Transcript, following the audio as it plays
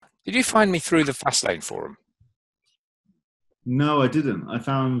Did you find me through the Fastlane forum? No, I didn't. I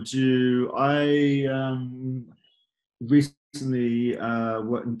found you. I recently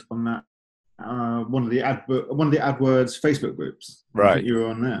went on that one of the AdWords Facebook groups. And I think Right. you were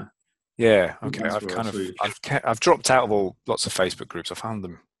on there. Yeah. I think Okay. that's where I saw you. I've dropped out of lots of Facebook groups. I found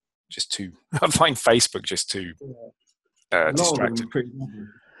them just too. I find Facebook just too A lot of them distracting. are pretty rubbish.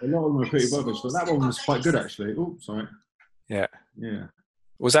 A lot of them are pretty rubbish, but that one was quite good actually. Oh, sorry. Yeah. Yeah.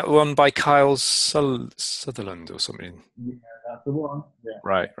 Was that the one by Kyle Sutherland or something? Yeah, that's the one. Yeah.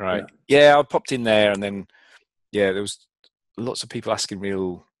 Right. Yeah. Yeah, I popped in there, and then there was lots of people asking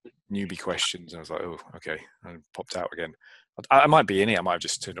real newbie questions. And I was like, oh, okay, and I popped out again. I might be in it. I might have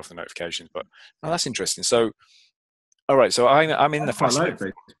just turned off the notifications, but that's interesting. So, all right. So I'm in the I like fast.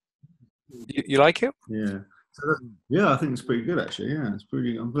 it. You like it? Yeah. Yeah, I think it's pretty good actually. Yeah, it's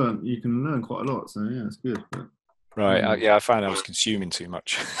pretty. You can learn quite a lot. So yeah, it's good. But, Right. Yeah, I found I was consuming too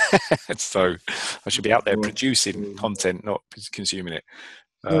much. So I should be out there producing content, not consuming it.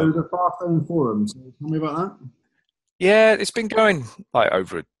 So the Fastlane forums. Tell me about that. Yeah, it's been going like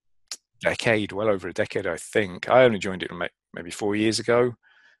over a decade, well over a decade, I think. I only joined it maybe 4 years ago.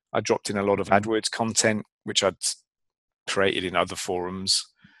 I dropped in a lot of AdWords content, which I'd created in other forums.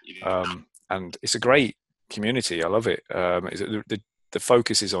 And it's a great community. I love it. The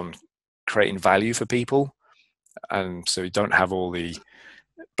focus is on creating value for people. And so you don't have all the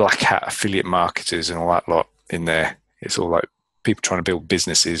black hat affiliate marketers and all that lot in there. It's all like people trying to build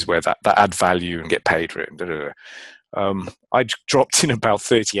businesses where that add value and get paid for it. I dropped in about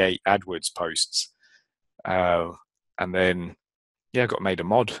 38 AdWords posts. And then, I got made a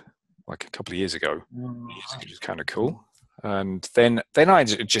mod like a couple of years ago, which is kind of cool. And then I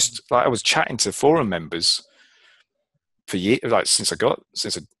just I was chatting to forum members for years, like since I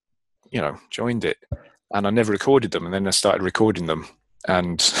joined it, and I never recorded them. And then I started recording them,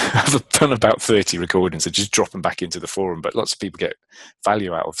 and I've done about 30 recordings. I just drop them back into the forum. But lots of people get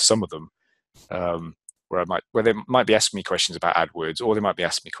value out of some of them. Where they might be asking me questions about AdWords, or they might be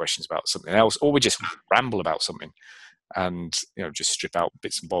asking me questions about something else, or we just ramble about something, and just strip out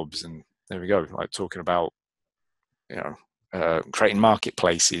bits and bobs, and there we go, like talking about creating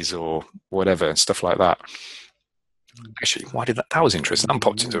marketplaces or whatever and stuff like that. Actually, why did that was interesting. That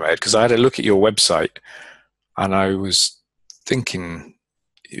popped into my head because I had a look at your website, and I was thinking,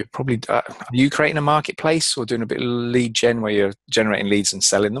 you're probably are you creating a marketplace or doing a bit of lead gen where you're generating leads and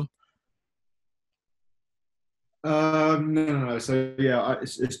selling them? No. So yeah,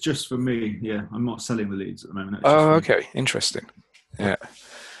 it's just for me. Yeah, I'm not selling the leads at the moment. Okay, interesting. Yeah,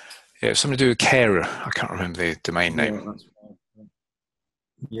 something to do with carer. I can't remember the domain name.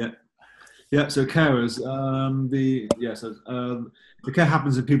 Yeah. So carers, the care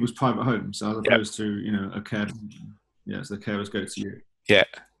happens in people's private homes as opposed to a care. Yeah, so the carers go to you. Yeah.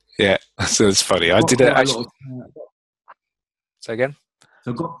 So it's funny. I did it. Say again.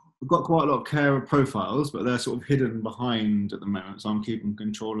 So I've got quite a lot of carer profiles, but they're sort of hidden behind at the moment. So I'm keeping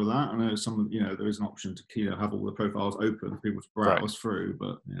control of that. I know there is an option to have all the profiles open for people to browse through,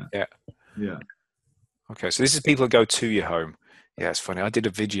 but yeah. Okay, so this is people that go to your home. Yeah, it's funny. I did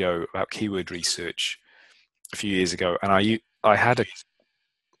a video about keyword research a few years ago, and I had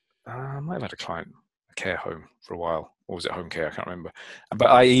I might have had a client, a care home for a while, or was it home care? I can't remember. But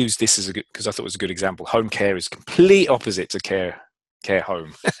I used this because I thought it was a good example. Home care is complete opposite to care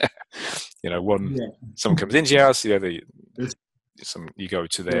home. Someone comes into your house, the other, you go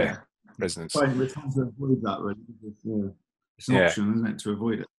to their residence. We're trying to avoid that, really. It's an option, isn't it, to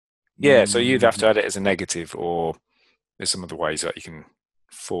avoid it? Yeah, so you'd have to add it as a negative, or there's some other ways that you can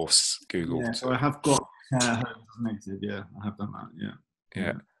force Google. Yeah, so I have got care home as negative. Yeah, I have done that.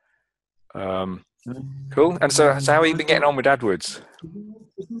 Yeah. Cool. And so how have you been getting on with AdWords?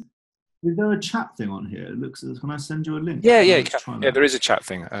 Is there a chat thing on here? It looks. Can I send you a link? Yeah, you can. Yeah, there is a chat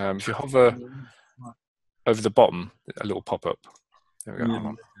thing. If you hover over the bottom, a little pop-up. There we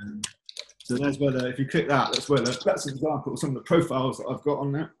go. So there's where if you click that, that's an example of some of the profiles that I've got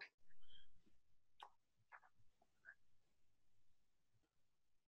on there.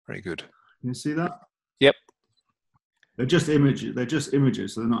 Very good. Can you see that? Yep. They're just images.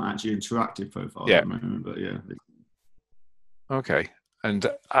 So they're not actually interactive profiles at the moment. But yeah. Okay. And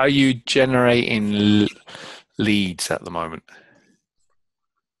are you generating leads at the moment?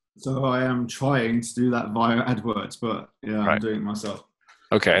 So I am trying to do that via AdWords, but I'm doing it myself.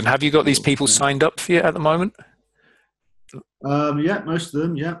 Okay. And have you got these people signed up for you at the moment? Yeah, most of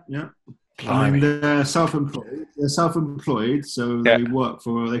them. Yeah. I mean, they're self-employed, so they can work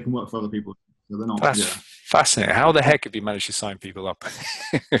for other people. So they're not. That's fascinating. How the heck have you managed to sign people up?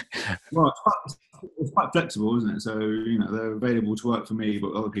 Well, it's quite flexible, isn't it? So they're available to work for me,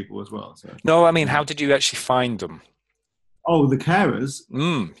 but other people as well. So No, I mean, yeah. how did you actually find them? Oh, the carers.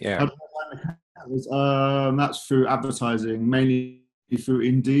 Yeah. How do I find the carers? That's through advertising, mainly through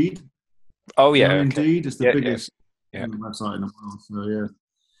Indeed. Oh, You know, yeah. Okay. Indeed is the Yeah, yeah, biggest yeah. website in the world. So yeah,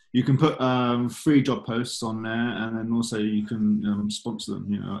 you can put free job posts on there, and then also you can sponsor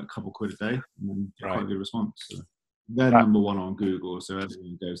them. A couple quid a day, and then get quite Right. a good response. So they're That, number one on Google, so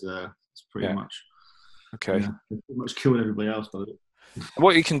everything goes there. It's pretty yeah. much Okay. yeah, they've pretty much killed everybody else. But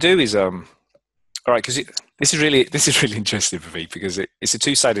What you can do is all right, because this is really interesting for me because it's a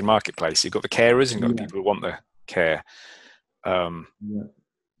two-sided marketplace. You've got the carers and you've got the yeah, people who want the care. Um, yeah,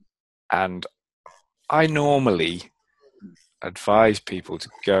 and I normally advise people to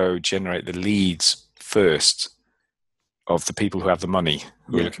go generate the leads first of the people who have the money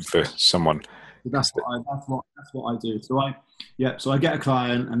who are yeah. looking for someone. So that's what I do. So I get a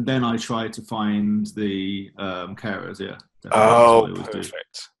client and then I try to find the carers. Yeah, definitely. That's Oh, what I always do.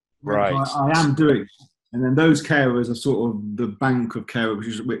 perfect. So Right. I am doing, and then those carers are sort of the bank of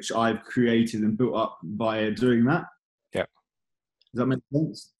carers which I've created and built up by doing that. Yeah. Does that make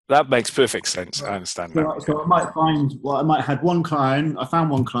sense? That makes perfect sense. I understand now. So I might find, well, I might had one client, I found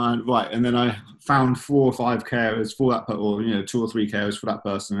one client, right, and then I found 4 or 5 carers for that, or 2 or 3 carers for that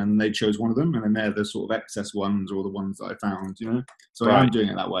person, and they chose one of them, and then they're the sort of excess ones or the ones that I found. So I Right. am doing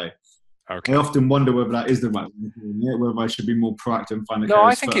it that way. I Okay. often wonder whether that is the right way of doing it, whether I should be more proactive and find the No,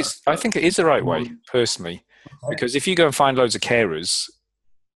 carers first. I But think it is the right way, personally, because if you go and find loads of carers,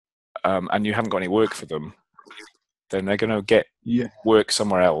 and you haven't got any work for them, then they're going to get yeah, work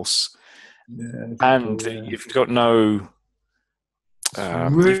somewhere else, exactly. and Yeah. you've got no, It's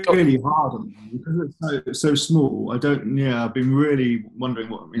you've got really hard on me because it's so small. I don't. Yeah, I've been really wondering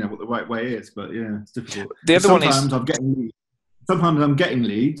what the right way is, but yeah, it's difficult. the Because other one is sometimes I'm getting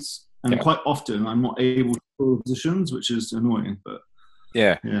leads, and yeah, quite often I'm not able to fill positions, which is annoying. But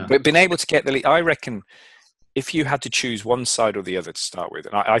yeah, yeah, but being able to get the lead, I reckon if you had to choose one side or the other to start with,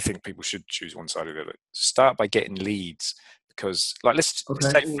 and I think people should choose one side or the other, start by getting leads because, like, let's okay,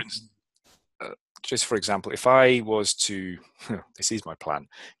 say for instance, just for example, if I was to, this is my plan,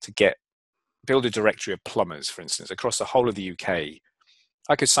 to build a directory of plumbers, for instance, across the whole of the UK,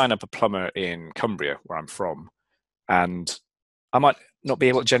 I could sign up a plumber in Cumbria, where I'm from, and I might not be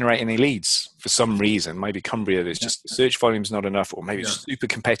able to generate any leads for some reason. Maybe Cumbria, there's yeah, just search volume's not enough, or maybe yeah, it's super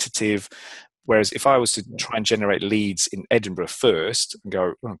competitive. Whereas if I was to yeah. try and generate leads in Edinburgh first and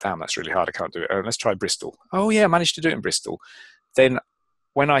go, oh, damn, that's really hard, I can't do it. Oh, let's try Bristol. Oh, yeah, I managed to do it in Bristol. Then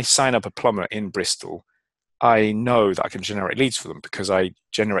when I sign up a plumber in Bristol, I know that I can generate leads for them because I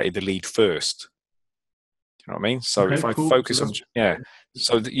generated the lead first. Do you know what I mean? So if Okay, I cool. So focus on, that's yeah,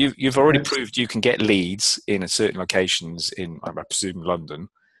 so that you've already okay. proved you can get leads in certain locations in, I presume, London,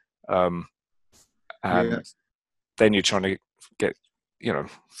 um, Yeah, and then you're trying to get,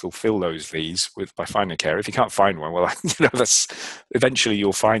 fulfill those leads by finding a carer. If you can't find one, well, that's eventually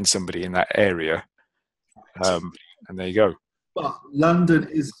you'll find somebody in that area, and there you go. but London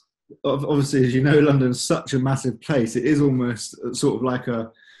is obviously, as you know, London's such a massive place. It is almost sort of like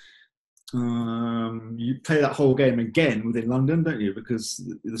you play that whole game again within London, don't you? Because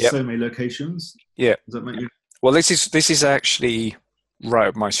there's Yep. so many locations. Yeah. Does that make you? Well, this is actually right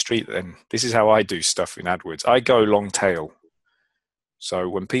up my street. Then this is how I do stuff in AdWords. I go long tail. So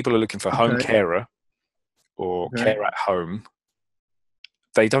when people are looking for home Okay. carer or Okay. care at home,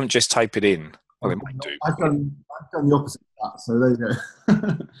 they don't just type it in. Well, they might do. I've done the opposite of that. So there you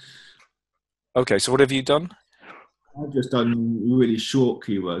go. Okay, so what have you done? I've just done really short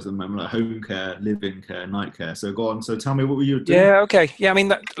keywords at the moment, like home care, live-in care, night care. So go on. So tell me, what were you doing? Yeah, okay. Yeah, I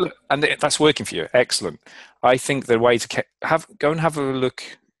mean, that's working for you. Excellent. I think the way to go and have a look.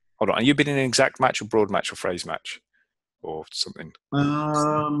 Hold on. Have you been in an exact match or broad match or phrase match or something?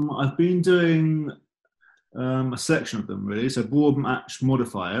 I've been doing a selection of them really. So broad match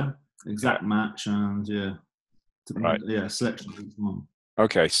modifier, Yeah. exact match, and Right. yeah, selection of each one.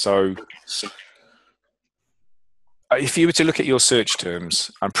 Okay. So if you were to look at your search terms,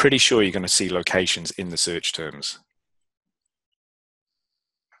 I'm pretty sure you're going to see locations in the search terms.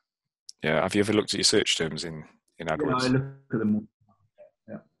 Yeah. Have you ever looked at your search terms in Yeah, I AdWords? look at them all.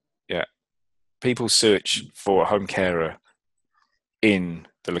 Yeah. Yeah. People search for a home carer in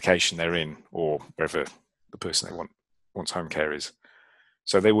the location they're in or wherever the person they wants home care is.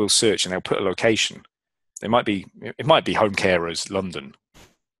 So they will search and they'll put a location. It might be home carers London,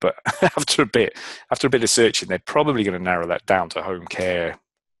 but after a bit of searching, they're probably going to narrow that down to home care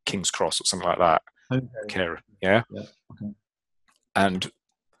King's Cross or something like that. Okay. Carer, yeah. Yeah. Okay. And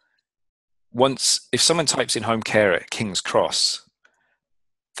if someone types in home care at King's Cross,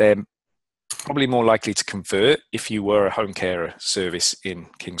 then probably more likely to convert if you were a home carer service in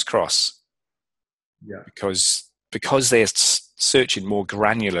King's Cross. Yeah. Because they're searching more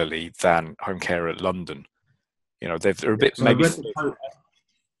granularly than home carer London. You know, they're a bit So maybe.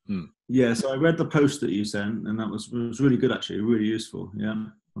 Yeah, so I read the post that you sent, and that was really good, actually, really useful. Yeah,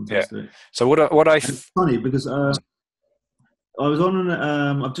 fantastic. Yeah. So what I it's funny because I was on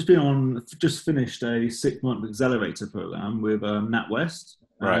I've just finished a 6-month accelerator program with NatWest,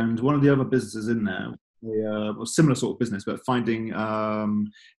 right. and one of the other businesses in there, a similar sort of business, but finding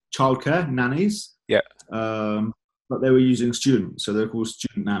childcare nannies. Yeah. But they were using students, so they're called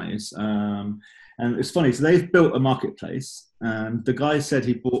student nannies. And it's funny, so they've built a marketplace, and the guy said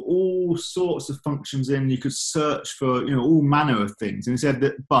he brought all sorts of functions in. You could search for, all manner of things. And he said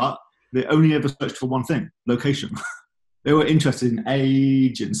that, but they only ever searched for one thing: location. They were interested in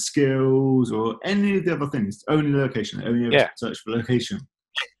age and skills or any of the other things. Only location. They only ever searched for location.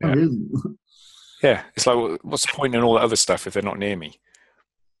 Yeah. Yeah. It's like, what's the point in all that other stuff if they're not near me?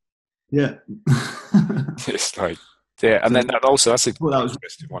 Yeah. It's like, yeah. And then that's an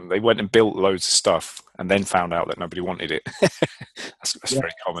interesting one. They went and built loads of stuff and then found out that nobody wanted it. That's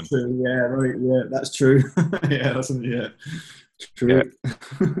very common. True. Yeah, right. Yeah, that's true. True.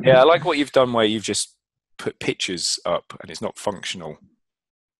 Yeah, I like what you've done where you've just put pictures up and it's not functional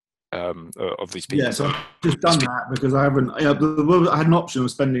of these people. Yeah, so I've just done that because I haven't. I had an option of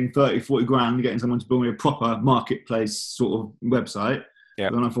spending 30-40 grand getting someone to build me a proper marketplace sort of website.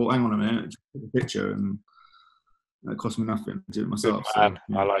 Yeah. Then I thought, hang on a minute, just take a picture, and it cost me nothing to do it myself. Good man. So,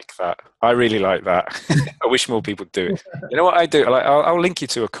 yeah. I like that. I really like that. I wish more people would do it. You know what I do? I'll link you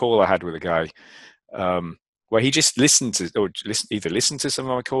to a call I had with a guy where he just listened to, or either listened to some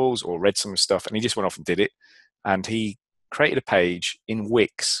of my calls or read some stuff, and he just went off and did it. And he created a page in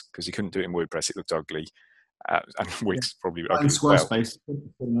Wix because he couldn't do it in WordPress; it looked ugly, and Wix probably ugly as well. Squarespace.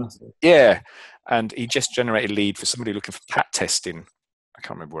 Yeah, and he just generated a lead for somebody looking for pat testing. I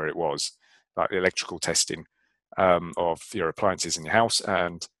can't remember where it was, like electrical testing of your appliances in your house,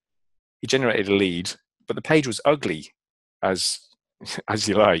 and he generated a lead, but the page was ugly as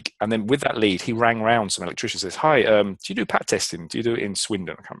you like. And then with that lead, he rang around some electricians and says, "Hi, do you do pat testing? Do you do it in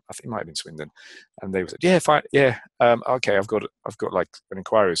Swindon?" I think it might have been Swindon. And they said, "Yeah, fine, yeah, okay, I've got like an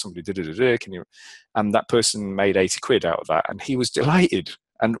inquiry. Somebody can you?" And that person made 80 quid out of that, and he was delighted.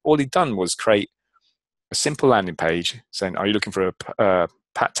 And all he'd done was create a simple landing page saying, "Are you looking for a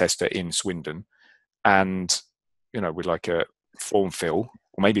pat tester in Swindon?" And with like a form fill,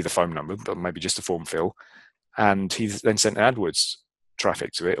 or maybe the phone number, but maybe just a form fill. And he then sent AdWords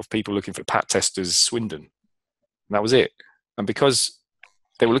traffic to it of people looking for pat testers Swindon. And that was it. And because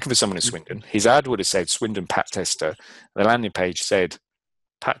they were looking for someone in Swindon, his ad would have said Swindon pat tester. The landing page said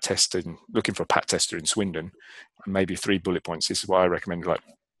pat testing, looking for a pat tester in Swindon, and maybe 3 bullet points. This is why I recommend, like,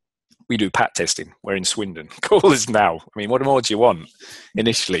 we do pat testing. We're in Swindon. Call us now. I mean, what more do you want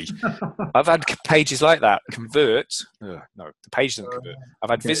initially? I've had pages like that convert. No, the page doesn't convert. I've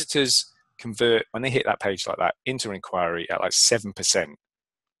had visitors convert when they hit that page like that into an inquiry at like 7%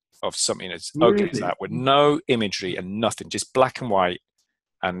 of something as ugly as that, with no imagery and nothing, just black and white.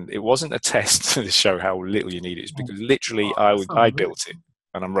 And it wasn't a test to show how little you need it. It's because literally I built it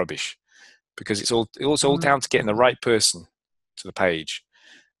and I'm rubbish, because it's all down to getting the right person to the page.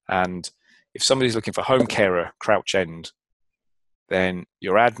 And if somebody's looking for home carer, Crouch End, then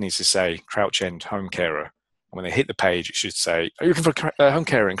your ad needs to say Crouch End home carer. And when they hit the page, it should say, "Are you looking for a home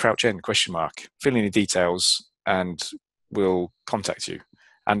carer in Crouch End? ? Fill in the details and we'll contact you."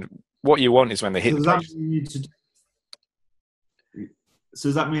 And what you want is when they hit the page. So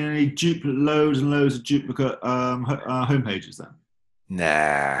does that mean I need loads and loads of duplicate home pages then?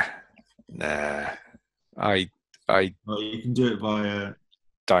 Nah. Well, you can do it via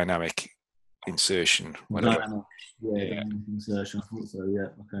dynamic insertion. Dynamic insertion. I thought so. Yeah.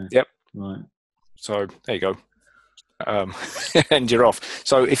 Okay. Yep. Right. So there you go. And you're off.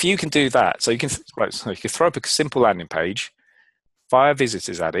 So if you can do that, so you can throw up a simple landing page, fire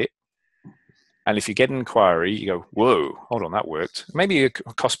visitors at it, and if you get an inquiry, you go, "Whoa, hold on, that worked." Maybe your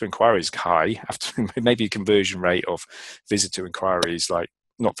cost per inquiry is high. Maybe your conversion rate of visitor inquiries like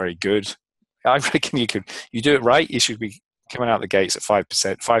not very good. I reckon you do it right, you should be coming out the gates at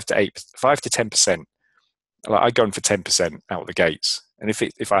 5%, 5 to 10%. Like, I'd go in for 10% out of the gates. And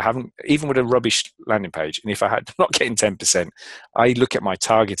if I haven't, even with a rubbish landing page, and if I had not getting 10%, I look at my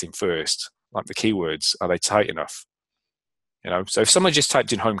targeting first, like the keywords, are they tight enough? So if someone just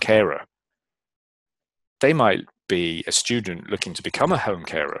typed in home carer, they might be a student looking to become a home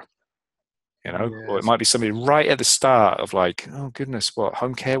carer, or it might be somebody right at the start of like, oh goodness, what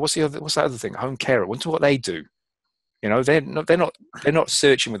home care? What's that other thing? Home carer. I wonder what they do. You know, they're not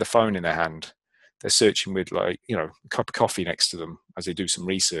searching with a phone in their hand. They're searching with, like, you know, a cup of coffee next to them as they do some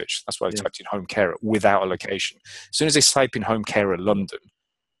research. That's why I typed in home carer without a location. As soon as they type in home carer London,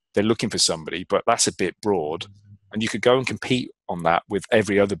 they're looking for somebody, but that's a bit broad. And you could go and compete on that with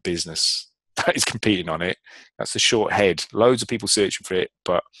every other business that is competing on it. That's the short head. Loads of people searching for it,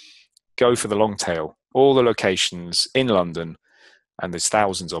 but go for the long tail. All the locations in London, and there's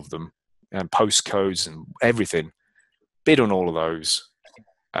thousands of them, and postcodes and everything. Bid on all of those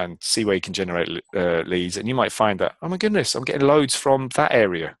and see where you can generate leads. And you might find that, oh my goodness, I'm getting loads from that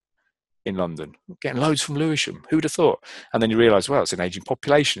area in London. I'm getting loads from Lewisham. Who would have thought? And then you realise, well, it's an aging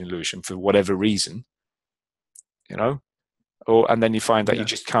population in Lewisham for whatever reason, you know. And then you find that you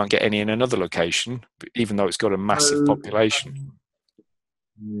just can't get any in another location, even though it's got a massive population.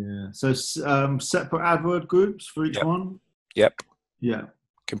 Yeah. So separate AdWord groups for each one? Yep. Yeah.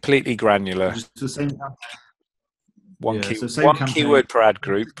 Completely granular. So just the same. One keyword per ad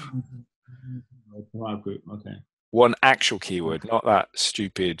group. Okay. One actual keyword, not that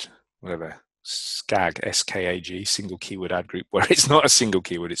stupid, whatever, SKAG, S-K-A-G, single keyword ad group, where it's not a single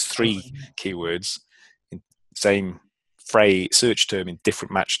keyword, it's 3 keywords in same phrase, search term in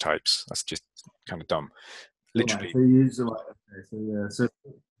different match types. That's just kind of dumb. Literally. Right, so you use the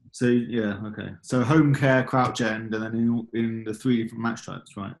okay. So home care, crouch end, and then in the 3 different match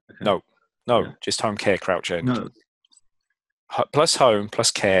types, right? Okay. No, just home care, crouch end. No. Plus home, plus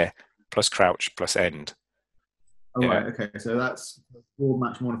care, plus crouch, plus end. Oh, right, okay. So that's 4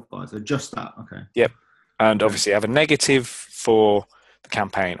 match modifiers. So just that, okay. Yep. And obviously have a negative for the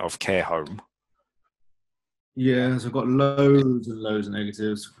campaign of care home. Yeah, so I've got loads and loads of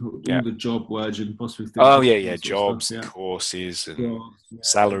negatives. All the job words you can possibly think of. Oh, yeah. Jobs, courses, and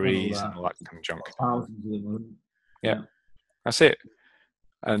salaries, and all that kind of junk. Thousands of them. Yeah. That's it.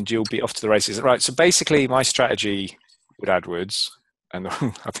 And you'll be off to the races. Right, so basically my strategy with AdWords, and I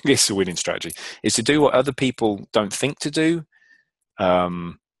think it's a winning strategy, is to do what other people don't think to do,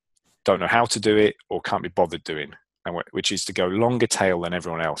 don't know how to do it, or can't be bothered doing, which is to go longer tail than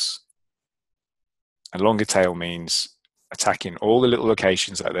everyone else. And longer tail means attacking all the little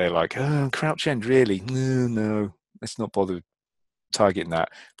locations that they're like, oh, crouch end, really? No, let's not bother targeting that.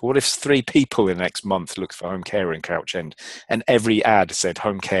 But what if 3 people in the next month look for home care in Crouch End, and every ad said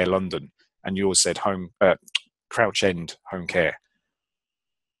home care London, and yours said Crouch End home care?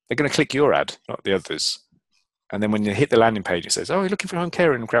 They're going to click your ad, not the others. And then when you hit the landing page, it says, oh, you're looking for home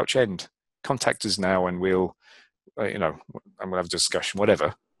care in Crouch End. Contact us now, and we'll, and we'll have a discussion,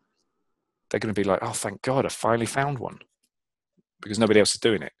 whatever. They're going to be like, oh, thank God, I finally found one, because nobody else is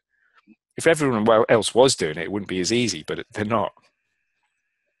doing it. If everyone else was doing it, it wouldn't be as easy, but they're not.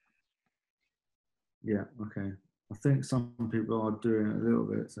 Yeah, okay. I think some people are doing it a little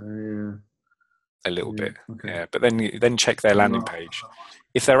bit, so yeah. A little bit, okay. Yeah. But then check their landing page.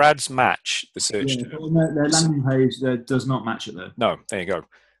 If their ads match the search term, their landing page does not match it though. No, there you go.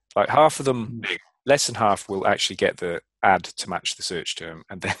 Like half of them, less than half will actually get the ad to match the search term,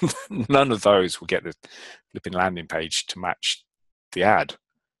 and then none of those will get the flipping landing page to match the ad.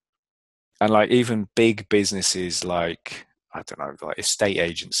 And like even big businesses like, I don't know, like estate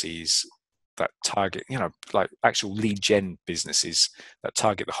agencies that target, like actual lead gen businesses that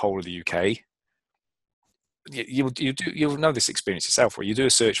target the whole of the UK. You'll know this experience yourself, where you do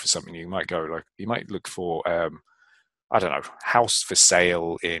a search for something, you might look for I don't know, house for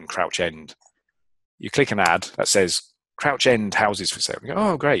sale in Crouch End. You click an ad that says Crouch End houses for sale. You go,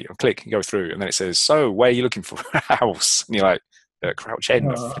 oh great, I'll click and go through, and then it says, so where are you looking for a house? And you're like, Crouch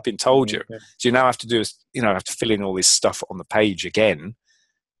End, I've flipping told you. Okay. So you now have to have to fill in all this stuff on the page again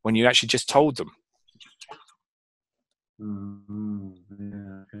when you actually just told them.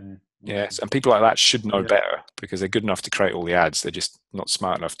 Yes, and people like that should know better, because they're good enough to create all the ads. They're just not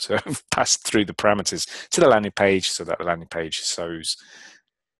smart enough to pass through the parameters to the landing page, so that the landing page shows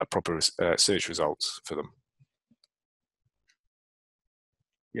a proper search results for them.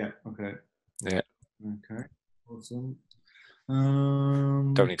 Yeah. Okay. Yeah. Okay. Awesome.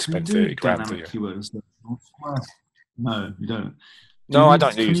 Don't need to spend 30 grand, do you? Keywords? No, you don't. I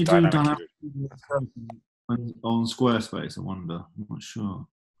don't use dynamic keywords on Squarespace. I wonder. I'm not sure.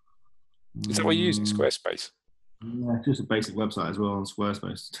 Is that what you're using, Squarespace? Yeah, it's just a basic website as well on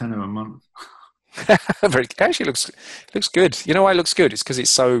Squarespace. £10 a month. Actually, looks good. You know why it looks good? It's because it's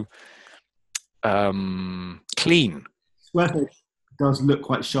so clean. Squarespace does look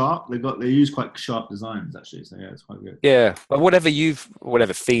quite sharp. They use quite sharp designs actually. So yeah, it's quite good. Yeah, but whatever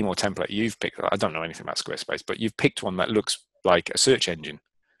theme or template you've picked, I don't know anything about Squarespace, but you've picked one that looks like a search engine.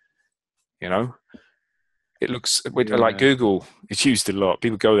 It looks like Google. It's used a lot.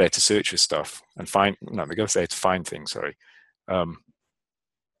 People go there to search for stuff and find. No, they go there to find things. Sorry.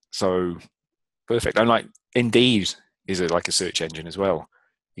 So perfect. And like Indeed is like a search engine as well.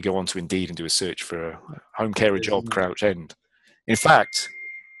 You go onto Indeed and do a search for a home carer job, Crouch End. In fact,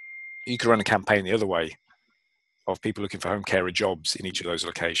 you could run a campaign the other way of people looking for home carer jobs in each of those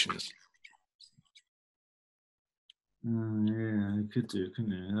locations. Yeah, you could do,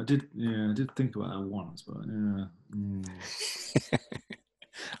 couldn't you? I did think about that once, but yeah.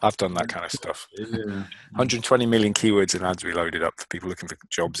 I've done that kind of stuff. Yeah. 120 million keywords and ads we loaded up for people looking for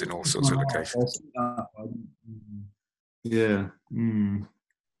jobs in all sorts of locations. Yeah,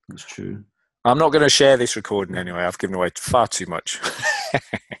 that's true. I'm not going to share this recording anyway. I've given away far too much.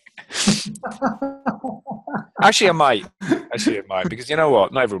 Actually, I might. Because you know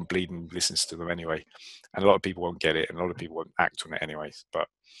what? Not everyone bleeding listens to them anyway. And a lot of people won't get it, and a lot of people won't act on it anyways. But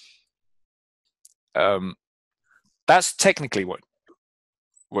that's technically what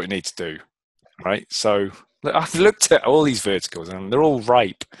you need to do, right? So I've looked at all these verticals, and they're all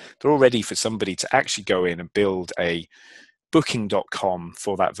ripe. They're all ready for somebody to actually go in and build a booking.com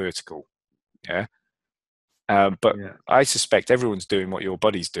for that vertical. Yeah. But I suspect everyone's doing what your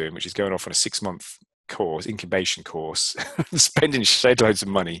buddy's doing, which is going off on a 6-month course, incubation course, spending shed loads of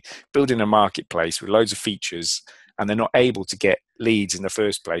money, building a marketplace with loads of features, and they're not able to get leads in the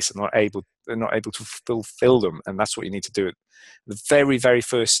first place, and they're not able to fulfill them. And that's what you need to do. The very, very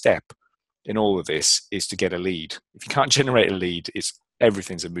first step in all of this is to get a lead. If you can't generate a lead,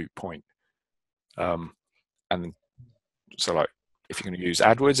 everything's a moot point. And so, like, if you're going to use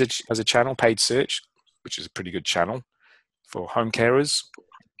AdWords as a channel, paid search, which is a pretty good channel for home carers,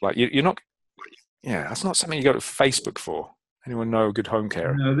 like you're not. Yeah, that's not something you go to Facebook for. Anyone know a good home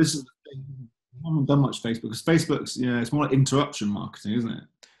carer? No, I haven't done much Facebook, because Facebook's, it's more like interruption marketing, isn't it?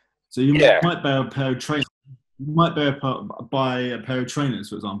 So you might buy a pair of trainers. You might buy a pair of trainers,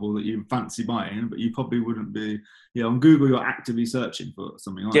 for example, that you fancy buying, but you probably wouldn't be. On Google, you're actively searching for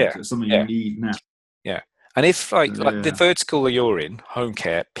something, aren't you? So it's something you need now. Yeah. And if like the vertical that you're in, home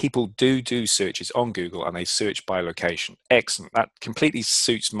care, people do searches on Google, and they search by location. Excellent. That completely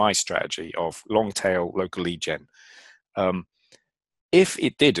suits my strategy of long tail local lead gen. If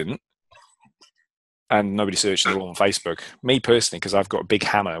it didn't, and nobody searched it all on Facebook, me personally, because I've got a big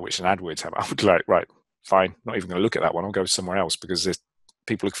hammer, which is an AdWords hammer, I would be like, right, fine, not even going to look at that one. I'll go somewhere else, because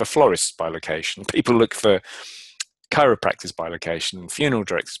people look for florists by location. People look for chiropractors by location, funeral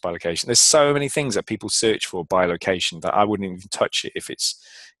directors by location. There's so many things that people search for by location that I wouldn't even touch it if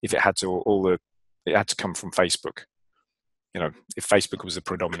it had to it had to come from Facebook. If Facebook was the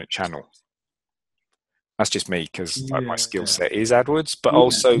predominant channel. That's just me, because my skill set is AdWords, but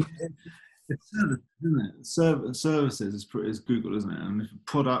also it's service, isn't it? Services is Google, isn't it? And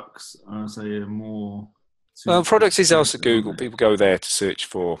products, I say, are more. Well, products is also Google. People go there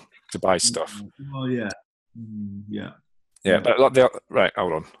to buy stuff. Oh yeah. Yeah, but right,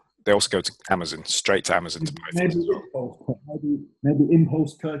 hold on. They also go to Amazon, straight to Amazon to buy things. Maybe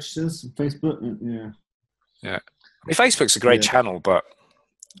impulse purchases on Facebook. Yeah. I mean, Facebook's a great channel, but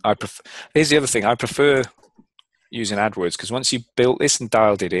here's the other thing. I prefer using AdWords, because once you've built this and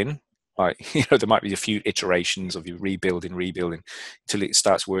dialed it in, like, there might be a few iterations of you rebuilding until it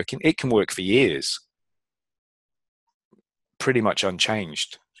starts working. It can work for years, pretty much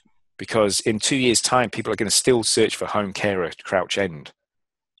unchanged. Because in 2 years' time, people are going to still search for home carer Crouch End.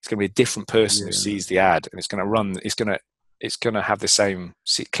 It's going to be a different person who sees the ad, and it's going to run. It's going to have the same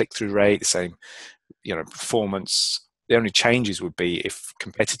click-through rate, the same, performance. The only changes would be if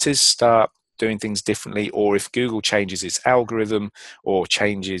competitors start doing things differently, or if Google changes its algorithm, or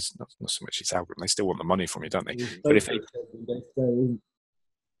changes not so much its algorithm. They still want the money from you, don't they? But if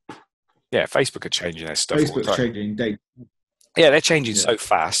Facebook are changing their stuff. Facebook's changing data. Yeah, they're changing so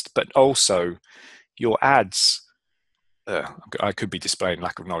fast, but also your ads. I could be displaying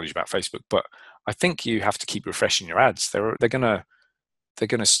lack of knowledge about Facebook, but I think you have to keep refreshing your ads. They're gonna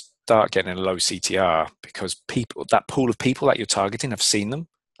start getting a low CTR, because that pool of people that you're targeting have seen them,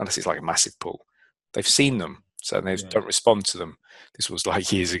 unless it's like a massive pool. They've seen them, so they don't respond to them. This was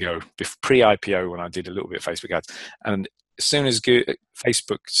like years ago, pre-IPO, when I did a little bit of Facebook ads, and as soon as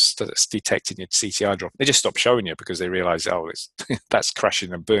Facebook starts detecting your CTR drop, they just stop showing you, because they realize, that's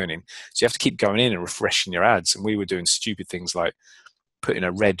crashing and burning. So you have to keep going in and refreshing your ads. And we were doing stupid things like putting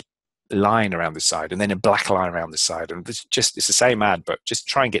a red line around the side and then a black line around the side. And it's the same ad, but just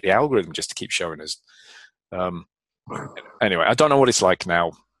try and get the algorithm just to keep showing us. Anyway, I don't know what it's like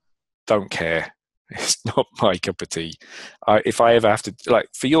now. Don't care. It's not my cup of tea. If I ever have to, like,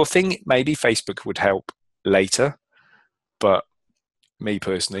 for your thing, maybe Facebook would help later. But me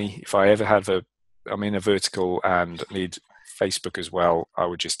personally, if I ever have a I'm in a vertical and need Facebook as well, I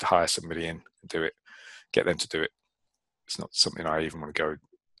would just hire somebody in and do it, get them to do it. It's not something I even want to go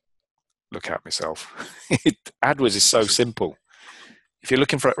look at myself. AdWords is so simple. If you're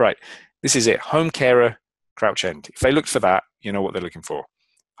looking for it, right, this is it. Home carer, Crouch End. If they look for that, you know what they're looking for.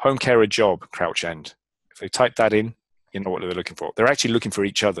 Home carer job, Crouch End. If they type that in, you know what they're looking for. They're actually looking for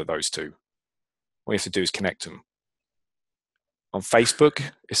each other, those two. What you have to do is connect them. On Facebook,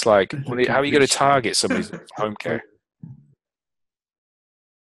 it's like, how are you going to target somebody's home care?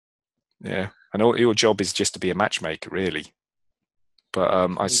 Yeah, I know your job is just to be a matchmaker, really. But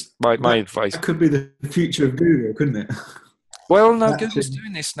my advice. That could be the future of Google, couldn't it? Well, no, Google's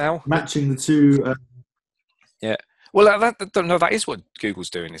doing this now. Matching the two. Yeah. Well, that is what Google's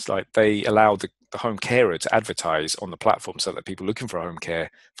doing. It's like they allow the home carer to advertise on the platform so that people looking for home care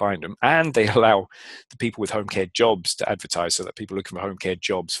find them, and they allow the people with home care jobs to advertise so that people looking for home care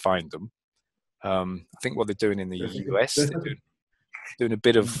jobs find them. I think what they're doing in the US, they're doing a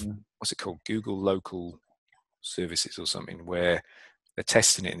bit of what's it called, Google Local Services or something, where they're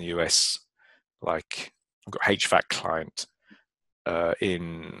testing it in the US. Like I've got a HVAC client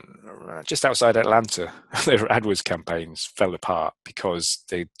in just outside Atlanta. Their AdWords campaigns fell apart because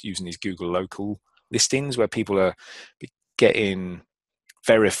they're using these Google local listings where people are getting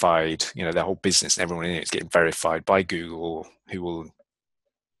verified. You know, their whole business and everyone in it is getting verified by Google, who will,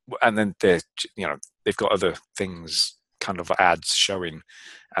 and then they've got other things, kind of ads showing,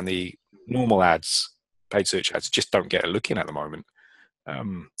 and the normal ads, paid search ads, just don't get a look in at the moment.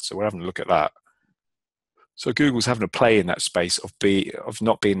 So we're having a look at that. So Google's having a play in that space of being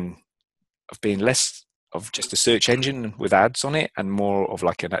less of just a search engine with ads on it and more of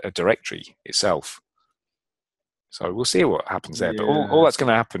like a directory itself. So we'll see what happens there. But all that's going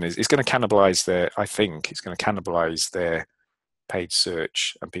to happen is it's going to cannibalize their paid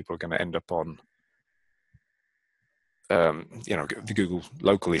search, and people are going to end up on the Google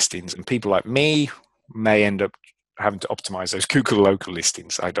local listings, and people like me may end up having to optimize those Google local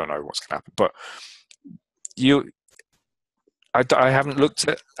listings. I don't know what's going to happen, but I haven't looked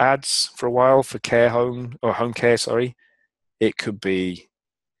at ads for a while for home care. Sorry, this could be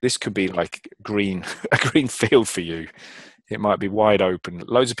like a green field for you. It might be wide open.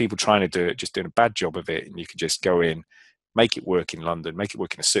 Loads of people trying to do it, just doing a bad job of it, and you could just go in, make it work in London, make it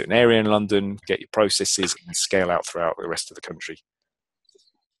work in a certain area in London, get your processes, and scale out throughout the rest of the country.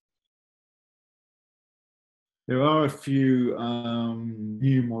 There are a few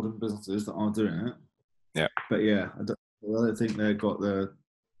new modern businesses that are doing it. Yeah. But yeah, I don't think they've got the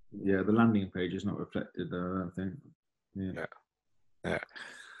landing page is not reflected there, I don't think. Yeah.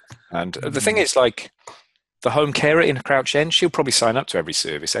 And the thing is, like, the home carer in Crouch End, she'll probably sign up to every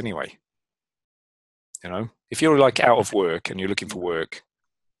service anyway. You know, if you're like out of work and you're looking for work,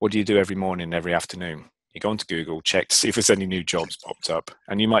 what do you do every morning and every afternoon? You go onto Google, check to see if there's any new jobs popped up,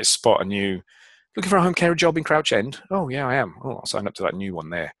 and you might spot looking for a home carer job in Crouch End. Oh yeah, I am. Oh, I'll sign up to that new one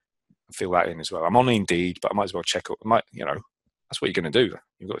there. Fill that in as well. I'm on Indeed, but I might as well check up. That's what you're going to do.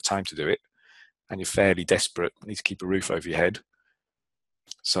 You've got the time to do it, and you're fairly desperate. You need to keep a roof over your head.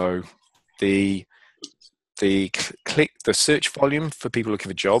 So the search volume for people looking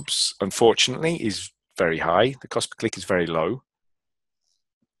for jobs, unfortunately, is very high. The cost per click is very low.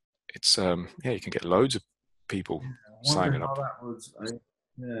 It's you can get loads of people signing up. I don't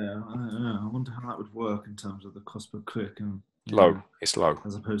know. I wonder how that would work in terms of the cost per click and. Low. It's low.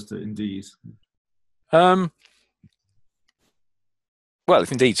 As opposed to Indeed. Well,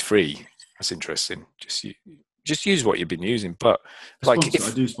 if Indeed's free, that's interesting. Just use what you've been using. But I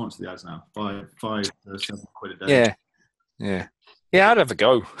do sponsor the ads now. 5 to 7 quid a day. Yeah. I'd have a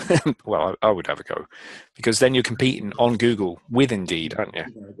go. Well, I would have a go, because then you're competing on Google with Indeed, aren't you?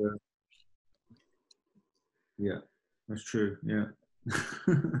 Yeah, that's true. Yeah.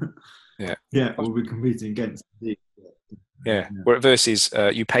 Yeah. We'll be competing against Indeed. Yeah. Versus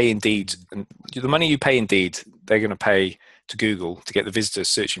you pay Indeed, and the money you pay Indeed, they're going to pay to Google to get the visitors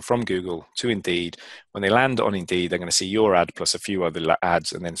searching from Google to Indeed. When they land on Indeed, they're going to see your ad plus a few other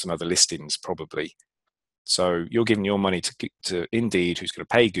ads and then some other listings probably. So you're giving your money to Indeed, who's going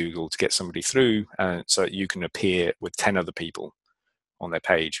to pay Google to get somebody through, so that you can appear with 10 other people on their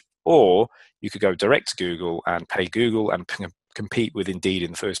page. Or you could go direct to Google and pay Google and compete with Indeed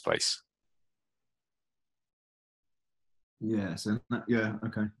in the first place. Yeah. So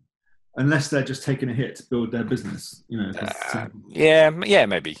okay. Unless they're just taking a hit to build their business, maybe. Yeah.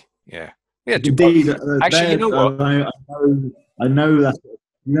 Indeed. Actually, you know what? I know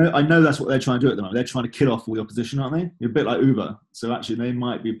that's what they're trying to do at the moment. They're trying to kill off all the opposition, aren't they? You're a bit like Uber, so actually they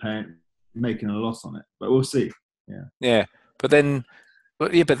might be making a loss on it, but we'll see. Yeah. But then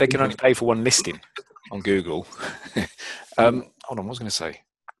But yeah, but they can only pay for one listing on Google. Hold on, what was I going to say?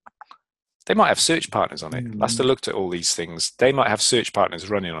 They might have search partners on it. Last I looked at all these things, they might have search partners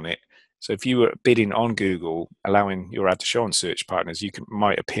running on it. So if you were bidding on Google, allowing your ad to show on search partners, you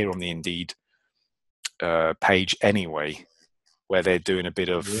might appear on the Indeed page anyway, where they're doing a bit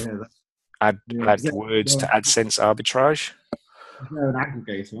of AdWords to AdSense arbitrage. They're an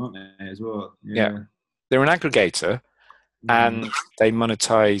aggregator, aren't they, as well? Yeah. They're an aggregator, and they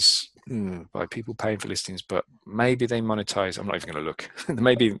monetize by people paying for listings, but maybe they monetize. I'm not even going to look.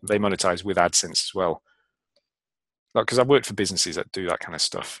 Maybe they monetize with AdSense as well. Like, because I've worked for businesses that do that kind of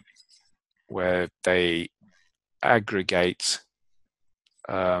stuff, where they aggregate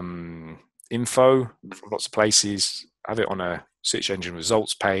info from lots of places, have it on a search engine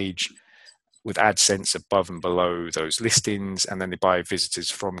results page with AdSense above and below those listings, and then they buy visitors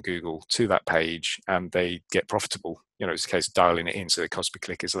from Google to that page, and they get profitable. You know, it's a case of dialing it in, so the cost per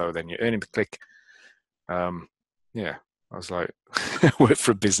click is lower than your earning per click. Yeah, I was like, work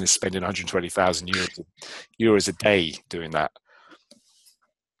for a business spending 120,000 euros a day doing that.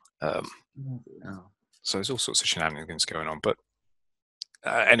 So there's all sorts of shenanigans going on. But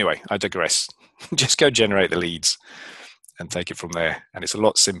anyway, I digress. Just go generate the leads and take it from there. And it's a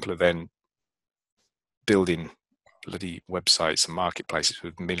lot simpler than building bloody websites and marketplaces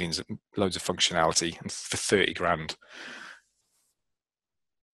with loads of functionality and for 30 grand.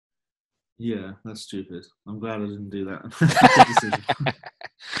 Yeah, that's stupid. I'm glad I didn't do that.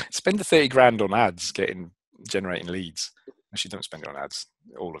 Spend the 30 grand on ads generating leads. Actually, don't spend it on ads,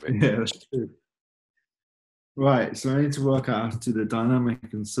 all of it. Yeah, that's true. Right, so I need to work out how to do the dynamic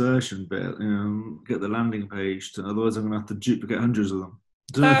insertion bit, get the landing page, otherwise I'm going to have to duplicate hundreds of them.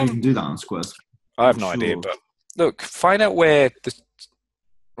 I don't know if you can do that on Squarespace. I have no idea, but look, find out where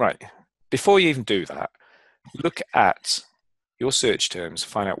before you even do that, look at your search terms,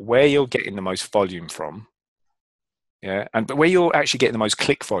 find out where you're getting the most volume from. Yeah, but where you're actually getting the most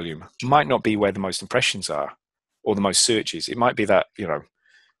click volume might not be where the most impressions are or the most searches. It might be that,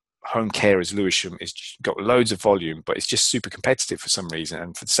 home care as Lewisham is got loads of volume, but it's just super competitive for some reason.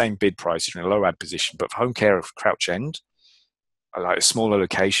 And for the same bid price, you're in a low ad position. But for home care of Crouch End, like a smaller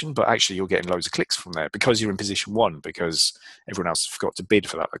location, but actually you're getting loads of clicks from there because you're in position one, because everyone else forgot to bid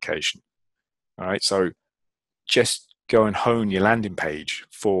for that location. All right, so just go and hone your landing page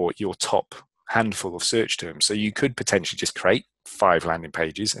for your top handful of search terms. So you could potentially just create 5 landing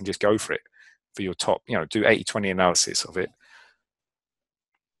pages and just go for it for your top, do 80-20 analysis of it.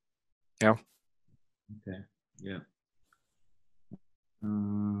 Yeah. Okay. Yeah.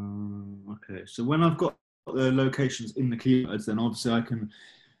 Okay. So when I've got the locations in the keywords, then obviously I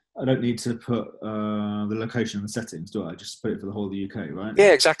don't need to put the location in the settings, do I? Just put it for the whole of the UK, right?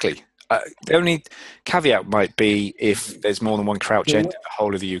 Yeah, exactly. The only caveat might be if there's more than one Crouch End in the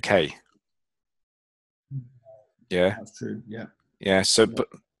whole of the UK. Yeah. That's true. Yeah. Yeah. So, but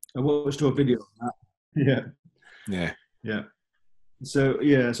I watched your video on that. Yeah. Yeah. Yeah. So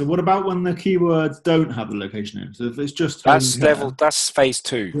So what about when the keywords don't have the location in? So if it's just that's phase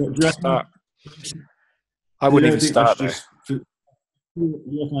 2. I wouldn't even start there. You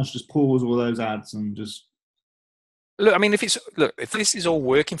reckon I should just pause all those ads and just look? I mean, if this is all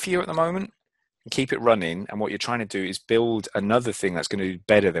working for you at the moment, keep it running. And what you're trying to do is build another thing that's going to do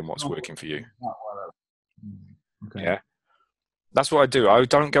better than what's working for you. Okay. Yeah, that's what I do. I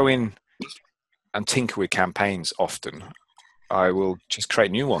don't go in and tinker with campaigns often. I will just create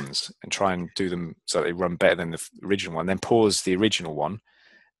new ones and try and do them so they run better than the original one, then pause the original one.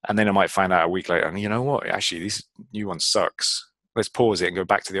 And then I might find out a week later, and you know what? Actually, this new one sucks. Let's pause it and go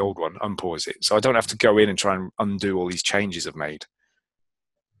back to the old one, unpause it. So I don't have to go in and try and undo all these changes I've made.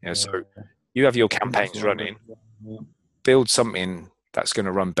 So you have your campaigns running, build something that's going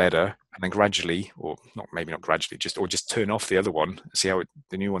to run better, and then gradually, or maybe not gradually, just turn off the other one and see how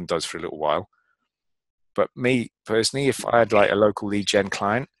the new one does for a little while. But me personally, if I had like a local lead gen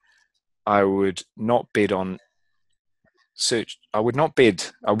client, I would not bid on search. I would not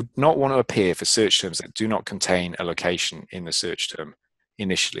want to appear for search terms that do not contain a location in the search term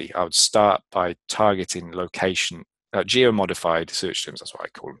initially. I would start by targeting location, geo-modified search terms. That's what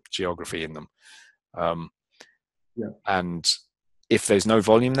I call them, geography in them. And if there's no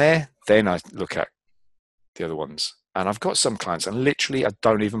volume there, then I look at the other ones. And I've got some clients, and literally I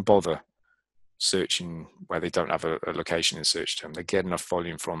don't even bother searching where they don't have a location in search term. They get enough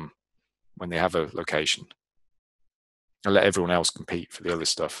volume from when they have a location. I let everyone else compete for the other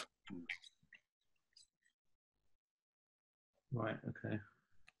stuff. Right. Okay.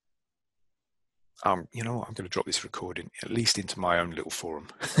 You know what? I'm going to drop this recording at least into my own little forum.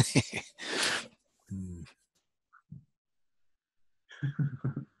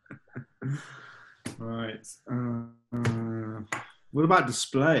 Right. What about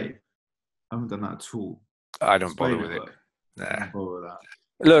display? I haven't done that at all. I don't Display bother with it. network. I Nah. don't bother with that.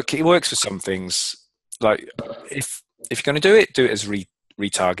 Look, it works for some things. Like if you're going to do it as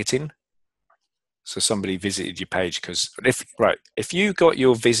retargeting. So somebody visited your page because if you got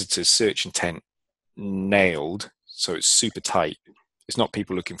your visitors search intent nailed, so it's super tight. It's not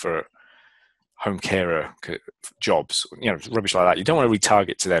people looking for home carer jobs, rubbish like that. You don't want to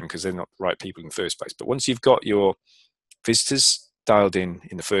retarget to them because they're not the right people in the first place. But once you've got your visitors dialed in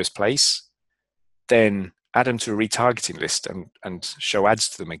the first place, then add them to a retargeting list and show ads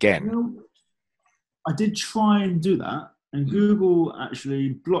to them again. I did try and do that, and Google actually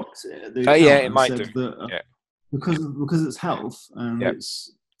blocked it, the Yeah, account, it and might said do. that Yeah, because it's health and yeah,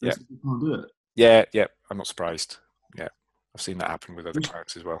 they yeah, said you can't do it. yeah. I'm not surprised. Yeah, I've seen that happen with other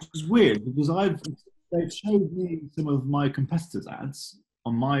clients as well. Which is weird because they've showed me some of my competitors' ads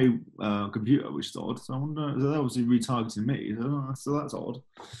on my computer, which is odd. So I wonder, they're obviously retargeting me. So that's odd.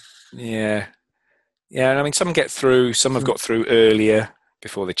 Yeah, yeah. And I mean, some get through. Some have got through earlier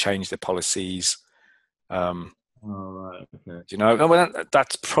before they change their policies. Right, okay. Well,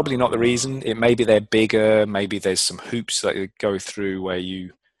 that's probably not the reason. It maybe they're bigger. Maybe there's some hoops that you go through where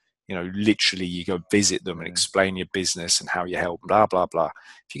literally you go visit them and explain your business and how you help, blah, blah, blah.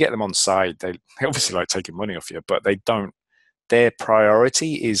 If you get them on side, they obviously like taking money off you, but they don't. Their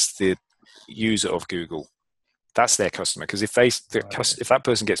priority is the user of Google. That's their customer. Because if that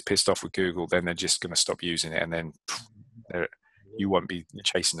person gets pissed off with Google, then they're just going to stop using it, and then you won't be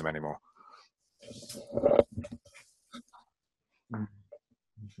chasing them anymore.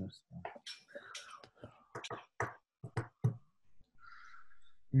 Interesting.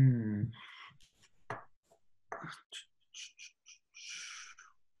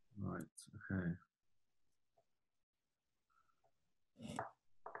 Right. Okay.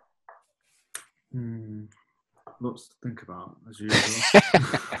 Lots to think about, as usual.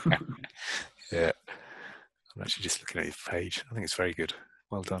 Yeah. I'm actually just looking at your page. I think it's very good.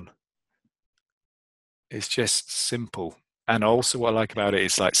 Well done. It's just simple. And also what I like about it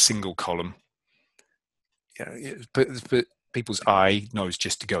is like single column. But people's eye knows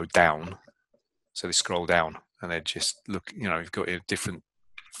just to go down. So they scroll down and they just look, you've got a different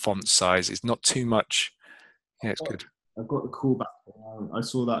font size. It's not too much. Yeah, it's good. I've got the callback. I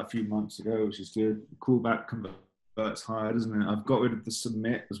saw that a few months ago, which is good. Callback converts higher, doesn't it? I've got rid of the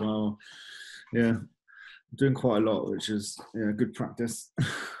submit as well. Yeah, I'm doing quite a lot, which is good practice.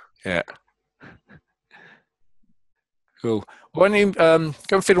 Yeah. Cool. Why don't you go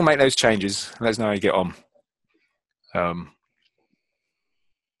and fiddle make those changes? Let us know how you get on.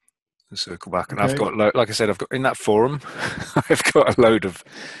 Circle back, and okay. I've got, like I said, I've got in that forum, I've got a load of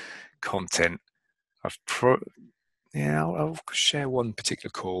content. I'll share one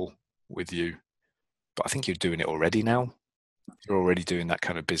particular call with you, but I think you're doing it already now. You're already doing that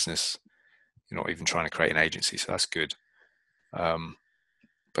kind of business. You're not even trying to create an agency, so that's good. But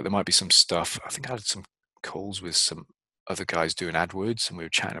there might be some stuff. I think I had some calls with some other guys doing AdWords, and we were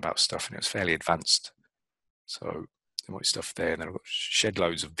chatting about stuff, and it was fairly advanced. So there might be stuff there, and then I've got shed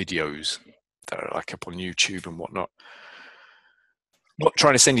loads of videos that are like up on YouTube and whatnot. Not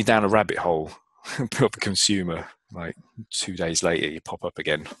trying to send you down a rabbit hole of the consumer. Like 2 days later, you pop up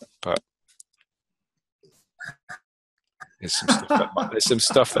again. But there's some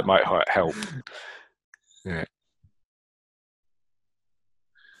stuff that might help. Yeah.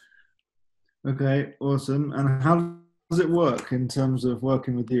 Okay, awesome. And how does it work in terms of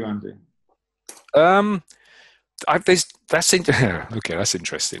working with you, Andy? That's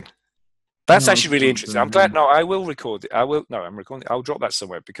interesting. That's actually really interesting. I'm glad. No, I will record it. I'm recording it. I'll drop that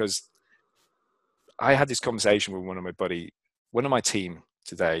somewhere because I had this conversation with one of my team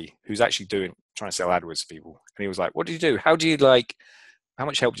today, who's actually trying to sell AdWords to people. And he was like, what do you do? How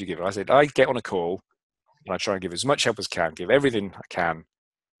much help do you give? I said, I get on a call and I try and give as much help as I can, give everything I can.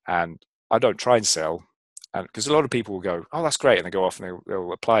 And I don't try and sell. And because a lot of people will go, oh, that's great. And they go off and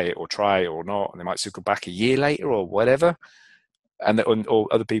they'll apply it or try it or not. And they might circle back a year later or whatever. Or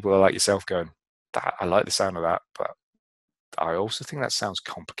other people are like yourself going, I like the sound of that, but I also think that sounds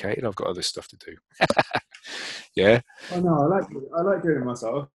complicated. I've got other stuff to do. Yeah. Oh no, I like doing it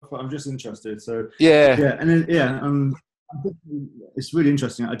myself, but I'm just interested. So yeah, and it's really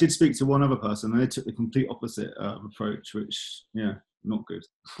interesting. I did speak to one other person, and they took the complete opposite approach, which not good.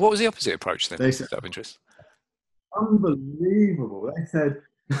 What was the opposite approach then? They said, out of interest. Unbelievable.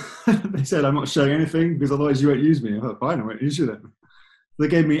 They said I'm not showing anything because otherwise you won't use me. I thought, fine, I won't use you then. They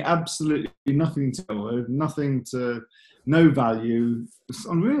gave me absolutely nothing to no value. It's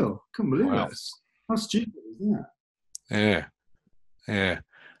unreal. Can't believe it. How stupid is that? Yeah. Yeah.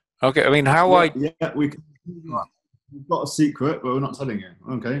 Okay. I mean, how Yeah, I. yeah, we've got a secret, but we're not telling you.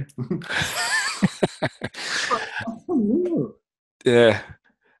 Okay. Yeah.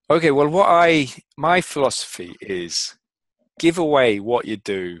 Okay. Well, my philosophy is give away what you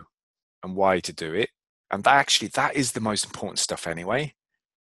do and why to do it. And that is the most important stuff anyway.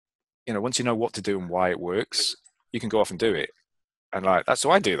 Once you know what to do and why it works, you can go off and do it. And like that's so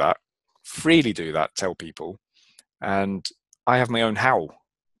I do that, freely do that, tell people. And I have my own how.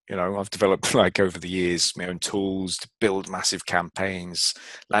 I've developed like over the years my own tools to build massive campaigns,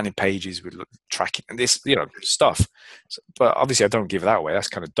 landing pages with tracking and this, stuff. But obviously I don't give that away. That's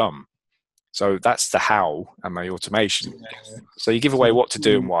kind of dumb. So that's the how and my automation. So you give So away what to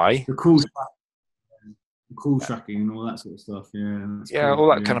do and why. the call tracking and all that sort of stuff. Yeah, that's Yeah, cool. all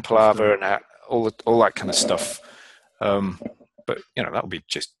that Yeah, kind of good stuff. palaver and all that kind of stuff. But that would be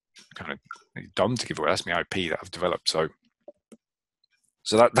just kind of dumb to give away. That's my IP that I've developed. So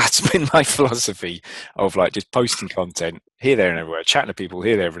that's been my philosophy of like just posting content here, there, and everywhere, chatting to people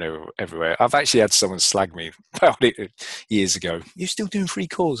here, there, and everywhere. I've actually had someone slag me about it years ago. You're still doing free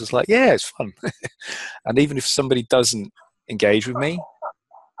calls? It's like, yeah, it's fun. And even if somebody doesn't engage with me,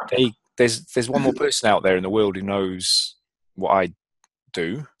 there's one more person out there in the world who knows what I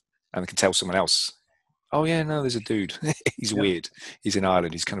do and can tell someone else. Oh yeah, no, there's a dude. He's Yep. weird. He's in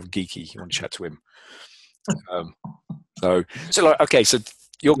Ireland. He's kind of geeky. You want to chat to him. Um, so like, okay. So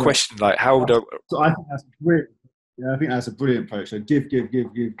your Yeah. question, like, how would I? So I think that's brilliant. Yeah, I think that's a brilliant approach. So give, ask.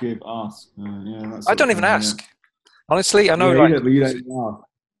 Yeah, that I sort of don't even thing. Yeah. ask. Honestly, I know, Yeah, you like, don't, but you don't ask.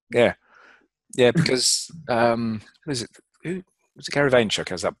 yeah, yeah, because what is it? Who was it? Gary Vaynerchuk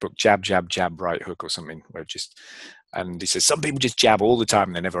has that book, Jab, Jab, Jab, Right Hook, or something, where and he says some people just jab all the time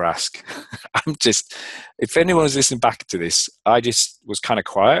and they never ask. If anyone was listening back to this, I just was kind of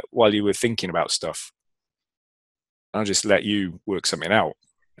quiet while you were thinking about stuff. I'll just let you work something out,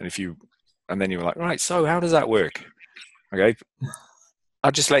 and then you were like, right, so how does that work? Okay,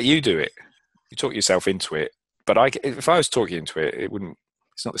 I'll just let you do it. You talk yourself into it, but if I was talking into it, it wouldn't.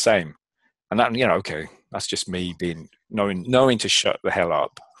 It's not the same. And that, okay, that's just me being knowing to shut the hell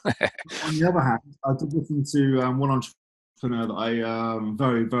up. On the other hand, I did listen to one entrepreneur that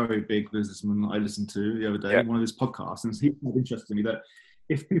very, very big businessman that I listened to the other day, Yeah. one of his podcasts, and he had interested to me that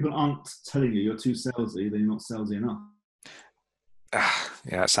if people aren't telling you you're too salesy, then you're not salesy enough,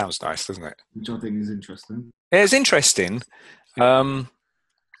 Yeah, that sounds nice, doesn't it? which I think is interesting. Yeah, it's interesting. And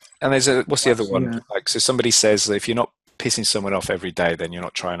what's the other one? Yeah, Like, so somebody says that if you're not pissing someone off every day, then you're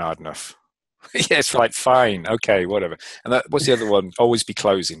not trying hard enough. Yeah, it's like, fine, okay, whatever. And what's the other one? Always be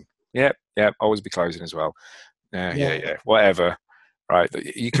closing. Yeah, yeah, always be closing as well. Yeah, yeah, yeah, yeah, whatever. Right.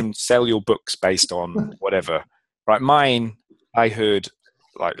 You can sell your books based on whatever. Right. Mine, I heard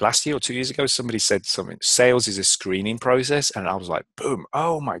like last year or 2 years ago, somebody said something, sales is a screening process. And I was like, boom,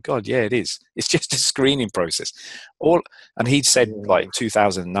 oh my God, yeah, it is. It's just a screening process. And he'd said yeah. like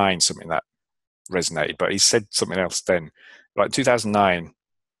 2009, something that resonated, but he said something else then. Like 2009,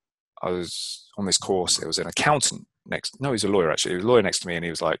 I was on this course. There was an accountant no, he's a lawyer actually. He was a lawyer next to me, and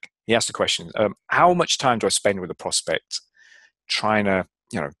he was like, he asked the question, how much time do I spend with a prospect trying to,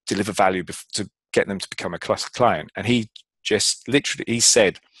 deliver value to get them to become a client? And he just literally, he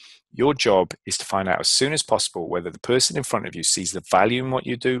said, your job is to find out as soon as possible whether the person in front of you sees the value in what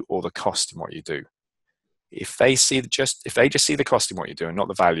you do or the cost in what you do. If they just see the cost in what you do and not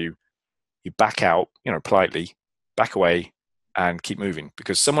the value, you back out, politely, back away, and keep moving,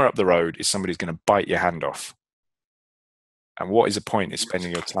 because somewhere up the road is somebody's going to bite your hand off. And what is the point in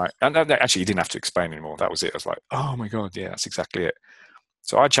spending your time? And actually, you didn't have to explain anymore. That was it. I was like, oh my God, yeah, that's exactly it.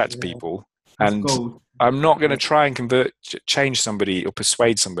 So I chat to Yeah. people, That's and gold. I'm not going to try and change somebody or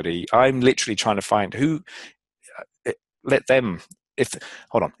persuade somebody. I'm literally trying to find who, let them,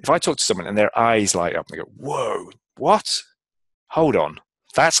 hold on, if I talk to someone and their eyes light up and they go, whoa, what? Hold on.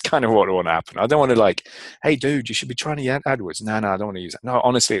 That's kind of what I want to happen. I don't want to like, hey, dude, you should be trying to use AdWords. No, I don't want to use that. No,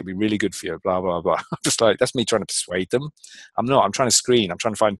 honestly, it'd be really good for you, blah, blah, blah. Just like, that's me trying to persuade them. I'm not. I'm trying to screen. I'm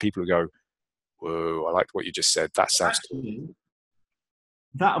trying to find people who go, whoa, I liked what you just said. That sounds cool. Actually,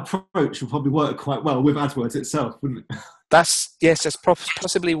 that approach will probably work quite well with AdWords itself, wouldn't it? That's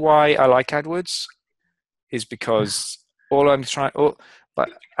possibly why I like AdWords, is because but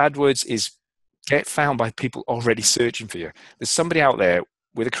AdWords is get found by people already searching for you. There's somebody out there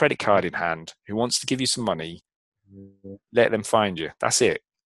with a credit card in hand who wants to give you some money. Let them find you. That's it.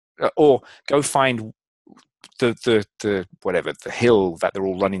 Or go find the whatever, the hill that they're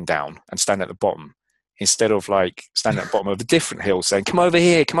all running down, and stand at the bottom, instead of like standing at the bottom of a different hill saying, come over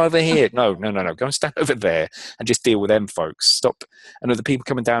here, come over here. No. Go and stand over there and just deal with them folks. Stop. And are the people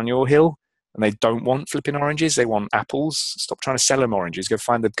coming down your hill? and they don't want flipping oranges. They want apples. Stop trying to sell them oranges. Go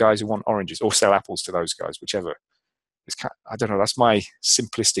find the guys who want oranges, or sell apples to those guys, whichever. I don't know. That's my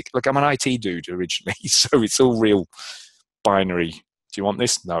simplistic. Look, I'm an IT dude originally, so it's all real binary. Do you want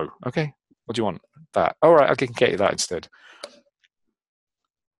this? No. Okay. What do you want? That. All right. I can get you that instead.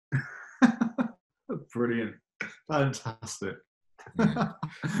 Brilliant. Fantastic.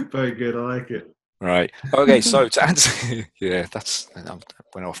 Very good. I like it. Right. Okay. So to answer, yeah, I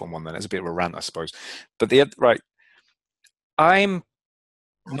went off on one then. It's a bit of a rant, I suppose. But right, I'm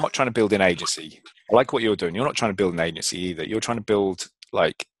not trying to build an agency. I like what you're doing. You're not trying to build an agency either. You're trying to build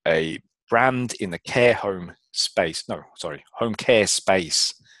like a brand in the care home space. No, sorry, home care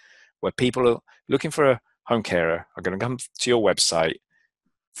space, where people are looking for a home carer are going to come to your website,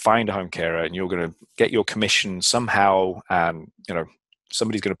 find a home carer, and you're going to get your commission somehow, and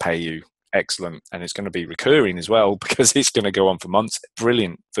somebody's going to pay you. Excellent. And it's going to be recurring as well, because it's going to go on for months.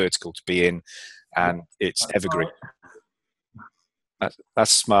 Brilliant vertical to be in, and it's evergreen.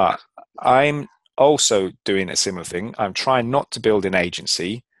 That's smart. I'm also doing a similar thing. I'm trying not to build an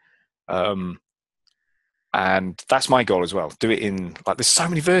agency, and that's my goal as well. Do it in, like, there's so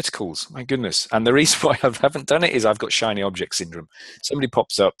many verticals, my goodness. And the reason why I haven't done it is I've got shiny object syndrome. Somebody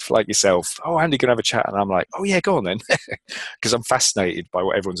pops up like yourself, oh, Andy, can I have a chat? And I'm like, oh yeah, go on then, because I'm fascinated by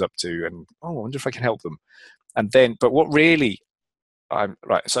what everyone's up to, and I wonder if I can help them. And then, but what really, I'm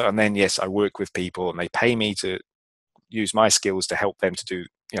right. So, and then yes, I work with people, and they pay me to use my skills to help them to do,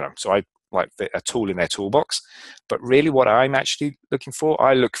 so I like a tool in their toolbox. But really what I'm actually looking for,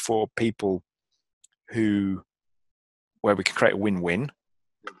 I look for people where we can create a win-win.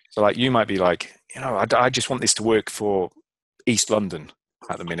 So like, you might be like, I just want this to work for East London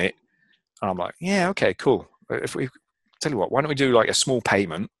at the minute. And I'm like, yeah, okay, cool. If we tell you what, why don't we do like a small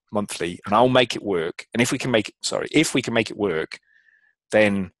payment monthly, and I'll make it work. And if we can make it work,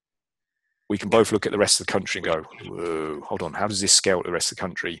 then we can both look at the rest of the country and go, whoa, hold on, how does this scale to the rest of the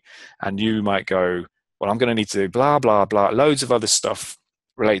country? And you might go, well, I'm going to need to do blah, blah, blah, loads of other stuff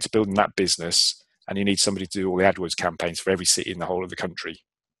related to building that business. And you need somebody to do all the AdWords campaigns for every city in the whole of the country.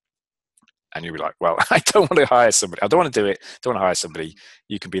 And you'll be like, well, I don't want to hire somebody. I don't want to do it. I don't want to hire somebody.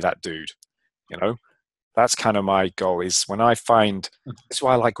 You can be that dude. That's kind of my goal, is when I find, that's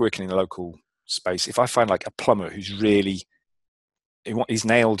why I like working in the local space. If I find like a plumber who's really, he's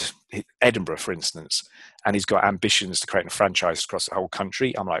nailed Edinburgh, for instance, and he's got ambitions to create a franchise across the whole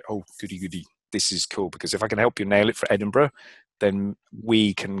country, I'm like, oh, goody. This is cool, because if I can help you nail it for Edinburgh, then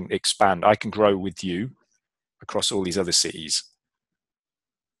we can expand. I can grow with you across all these other cities.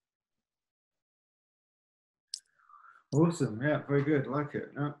 Awesome. Yeah, very good. Like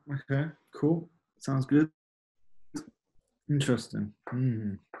it. Oh, okay, cool. Sounds good. Interesting.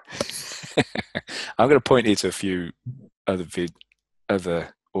 I'm going to point you to a few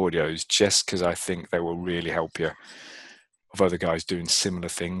other audios, just because I think they will really help you, of other guys doing similar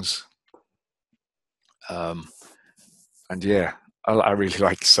things. And yeah, I really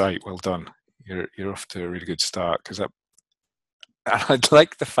like the site. Well done. You're off to a really good start, because I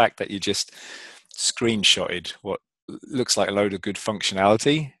like the fact that you just screenshotted what looks like a load of good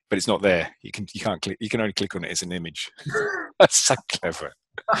functionality, but it's not there. You can't click. You can only click on it as an image. That's so clever.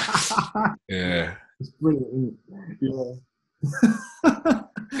 Yeah. It's brilliant.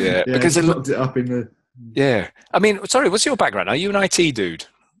 Yeah. Because it looked it up in the. Yeah. I mean, sorry. What's your background? Are you an IT dude?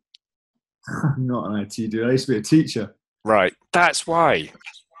 I'm not an IT dude. I used to be a teacher. Right. That's why.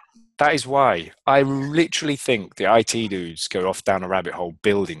 That is why I literally think the IT dudes go off down a rabbit hole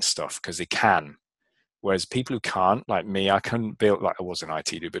building stuff because they can. Whereas people who can't, like me, I couldn't build, like I was an IT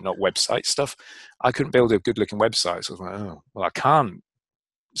dude, but not website stuff. I couldn't build a good looking website. So I was like, oh, well, I can't.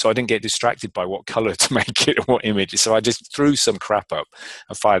 So I didn't get distracted by what color to make it or what image. So I just threw some crap up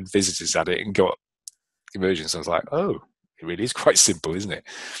and fired visitors at it and got conversions. I was like, oh, it really is quite simple, isn't it?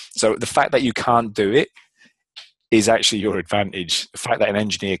 So the fact that you can't do it is actually your advantage. The fact that an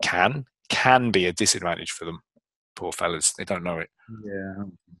engineer can be a disadvantage for them. Poor fellas, they don't know it.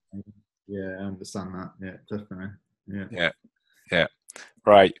 Yeah, I understand that. Yeah, definitely. Yeah.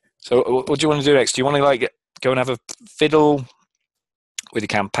 Right. So what do you want to do next? Do you want to like go and have a fiddle with your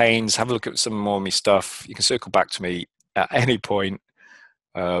campaigns, have a look at some more of my stuff? You can circle back to me at any point.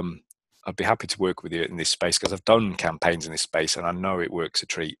 I'd be happy to work with you in this space, because I've done campaigns in this space and I know it works a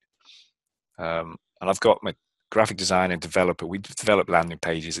treat. And I've got my graphic design and developer. We develop landing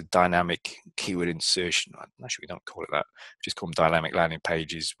pages, a dynamic keyword insertion. Actually, we don't call it that. We just call them dynamic landing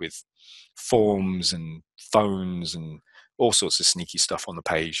pages with forms and phones and all sorts of sneaky stuff on the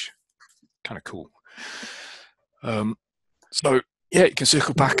page. Kind of cool. So yeah, you can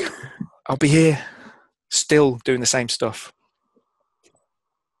circle back. I'll be here still doing the same stuff.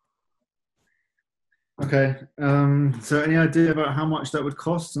 Okay. So any idea about how much that would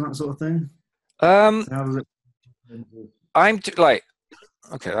cost and that sort of thing? Um, So how does it? like,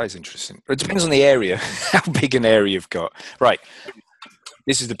 okay, that is interesting. It depends on the area, how big an area you've got. Right.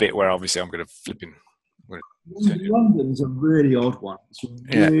 This is the bit where obviously I'm going to flip in. London's a really odd one. It's a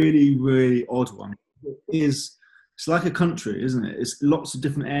Yeah, really, really odd one. It's like a country, isn't it? It's lots of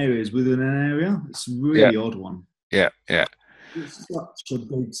different areas within an area. It's a yeah, really odd one. yeah. It's such a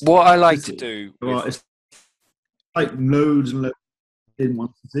big What I like to city. do Well, with, it's like loads and loads in one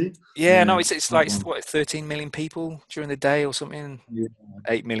city. yeah, no, Yeah, it's odd like one. what 13 million people during the day or something, Yeah,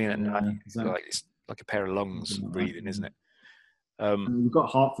 8 million at night. yeah, exactly. Like it's like a pair of lungs Something like that. breathing, isn't it? Um, And we've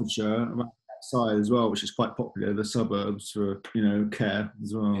got Hertfordshire around that side as well, which is quite popular. The suburbs for care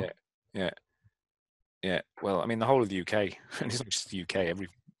as well. yeah, yeah, yeah. Well, I mean, the whole of the UK, and it's not just the UK, every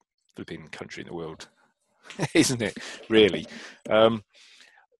flipping country in the world, isn't it? Really. Um,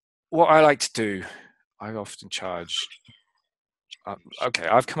 what I like to do, I often charge. Okay,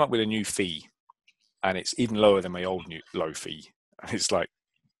 I've come up with a new fee, and it's even lower than my old new low fee. And it's like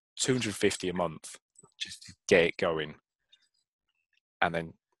 250 a month just to get it going, and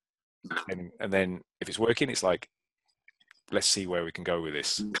then if it's working, it's like, let's see where we can go with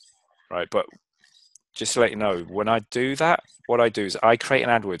this, right? But just to let you know, when I do that, what I do is I create an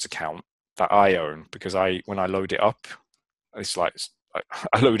AdWords account that I own, because when I load it up, it's like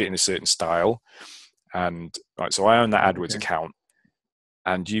I load it in a certain style, and right, so I own that AdWords Okay. account,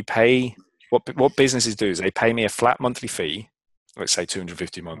 and you pay what businesses do is they pay me a flat monthly fee, let's say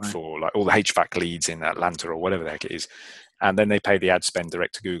 250 a month Right. for like all the HVAC leads in Atlanta or whatever the heck it is, and then they pay the ad spend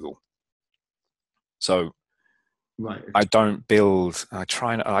direct to Google. So Right. I don't build. I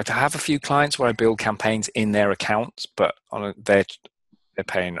try and I have a few clients where I build campaigns in their accounts, but they're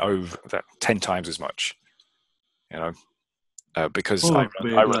paying over that 10 times as much. You know, because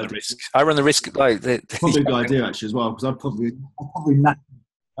Probably I a run good the idea. risk. I run the risk. Like Probably a good idea actually as well, because I've probably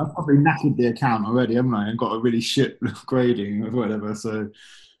knackered the account already, haven't I? And got a really shit grading or whatever. So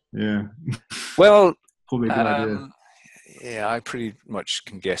yeah, well, probably a good idea. um, yeah, I pretty much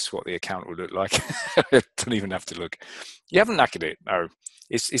can guess what the account would look like. I don't even have to look. You haven't knackered it. No,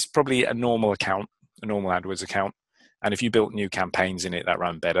 it's probably a normal account, a normal AdWords account. And if you built new campaigns in it that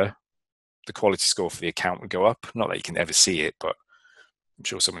ran better, the quality score for the account would go up. Not that you can ever see it, but I'm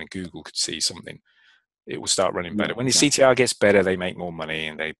sure someone in Google could see something. It will start running Yeah, better. When your exactly. CTR gets better, they make more money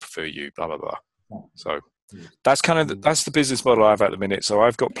and they prefer you, blah, blah, blah. So that's that's the business model I have at the minute. So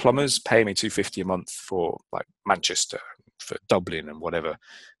I've got plumbers pay me 250 a month for like Manchester, for Dublin and whatever.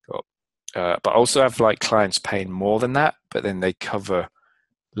 But also have like clients paying more than that, but then they cover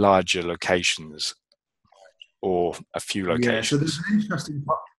larger locations or a few Yeah, so locations. there's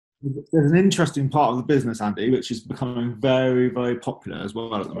an interesting part of the business, Andy, which is becoming very, very popular as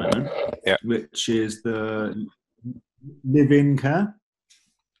well at the moment, Yeah. which is the live-in care.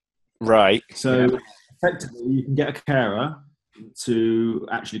 Right. So Yeah. effectively, you can get a carer to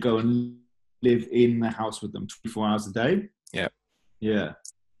actually go and live in the house with them 24 hours a day. Yeah. Yeah.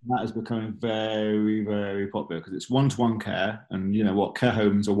 That is becoming very, very popular because it's one-to-one care, and you know what, care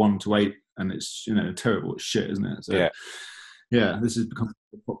homes are 1 to 8, and it's terrible shit, isn't it? So Yeah. yeah, this has become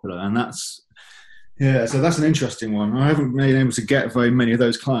popular, and so that's an interesting one. I haven't been able to get very many of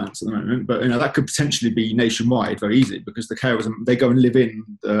those clients at the moment, but that could potentially be nationwide very easily, because the carers, they go and live in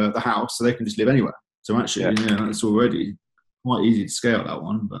the house, so they can just live anywhere. So actually, Yeah. that's already quite easy to scale that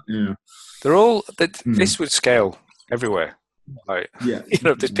one. But They're all that. This would scale everywhere. Like, yeah,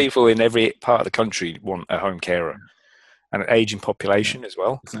 there's people in every part of the country want a home carer, and an aging yeah, population as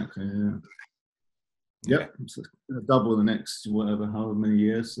well. exactly. Yeah. Yeah. Yep, it's gonna double in the next whatever, however many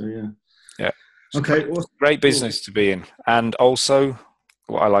years. So yeah. Yeah. It's Okay. great, Awesome. great Cool. business to be in. And also,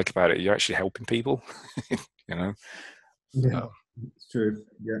 what I like about it, you're actually helping people, you know. Yeah, Uh, it's true.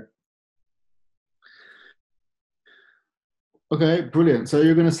 Yeah. Okay, brilliant. So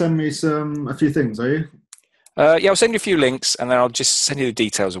you're going to send me a few things, are you? yeah, I'll send you a few links, and then I'll just send you the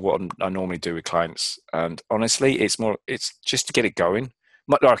details of what I normally do with clients. And honestly, it's just to get it going.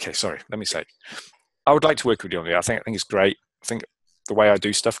 Okay, sorry, let me say, I would like to work with you on it. I think it's great. I think the way I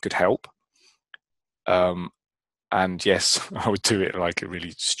do stuff could help. Um, and yes, I would do it like a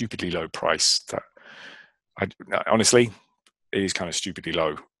really stupidly low price. That I honestly, it is kind of stupidly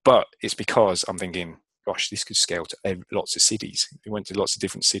low, but it's because I'm thinking, gosh, this could scale to lots of cities. If we went to lots of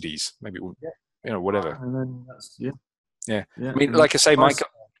different cities, maybe it would, Yeah. whatever. And then yeah, Yeah, yeah. I mean, And like I say, price. Mike,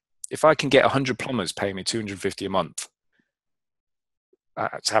 if I can get 100 plumbers paying me 250 a month,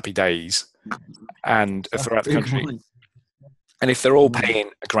 it's happy days, and That's throughout the big country. money. And if they're all Mm.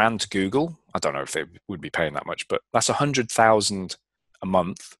 paying a grand to Google, I don't know if they would be paying that much, but that's 100,000 a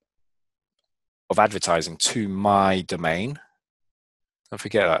month of advertising to my domain. Don't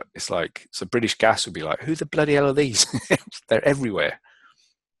forget that. It's like, so British Gas would be like, who the bloody hell are these? They're everywhere.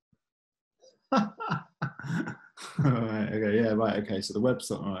 Right, okay, yeah, right, okay. So the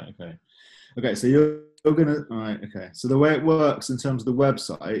website, right, okay. Okay, so you're gonna, right, okay. So the way it works in terms of the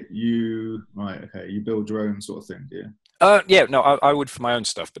website, right, okay, you build your own sort of thing, do you? Yeah, no, I would for my own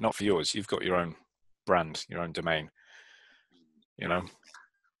stuff, but not for yours. You've got your own brand, your own domain, you know?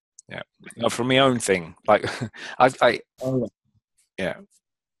 Yeah. No, for my own thing. Like, Oh, yeah,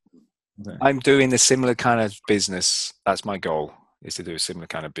 okay. I'm doing a similar kind of business. That's my goal, is to do a similar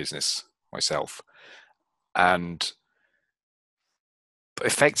kind of business myself. And but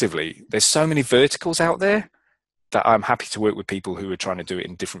effectively, there's so many verticals out there that I'm happy to work with people who are trying to do it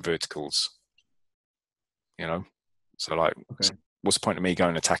in different verticals, you know? So like, Okay. what's the point of me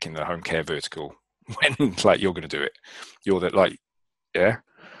going attacking the home care vertical when like you're going to do it? You're that like, yeah.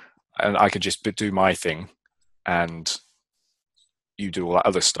 And I could just do my thing and you do all that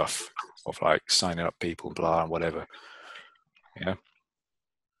other stuff of like signing up people, blah, and whatever. Yeah.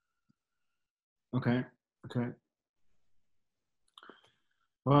 Okay. Okay.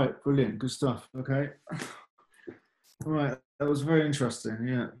 All right, brilliant. Good stuff. Okay. All right. That was very interesting.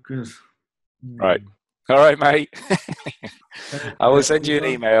 Yeah, good. Right. All right, mate. Okay, I will yeah, send good you an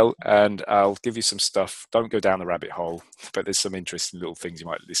stuff. email and I'll give you some stuff. Don't go down the rabbit hole, but there's some interesting little things you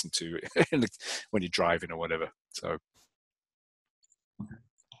might listen to when you're driving or whatever. So,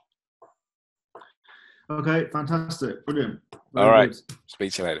 Okay, fantastic. Brilliant. all Very right. good.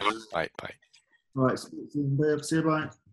 Speak to you later. Bye. Bye. All right, see you, bye.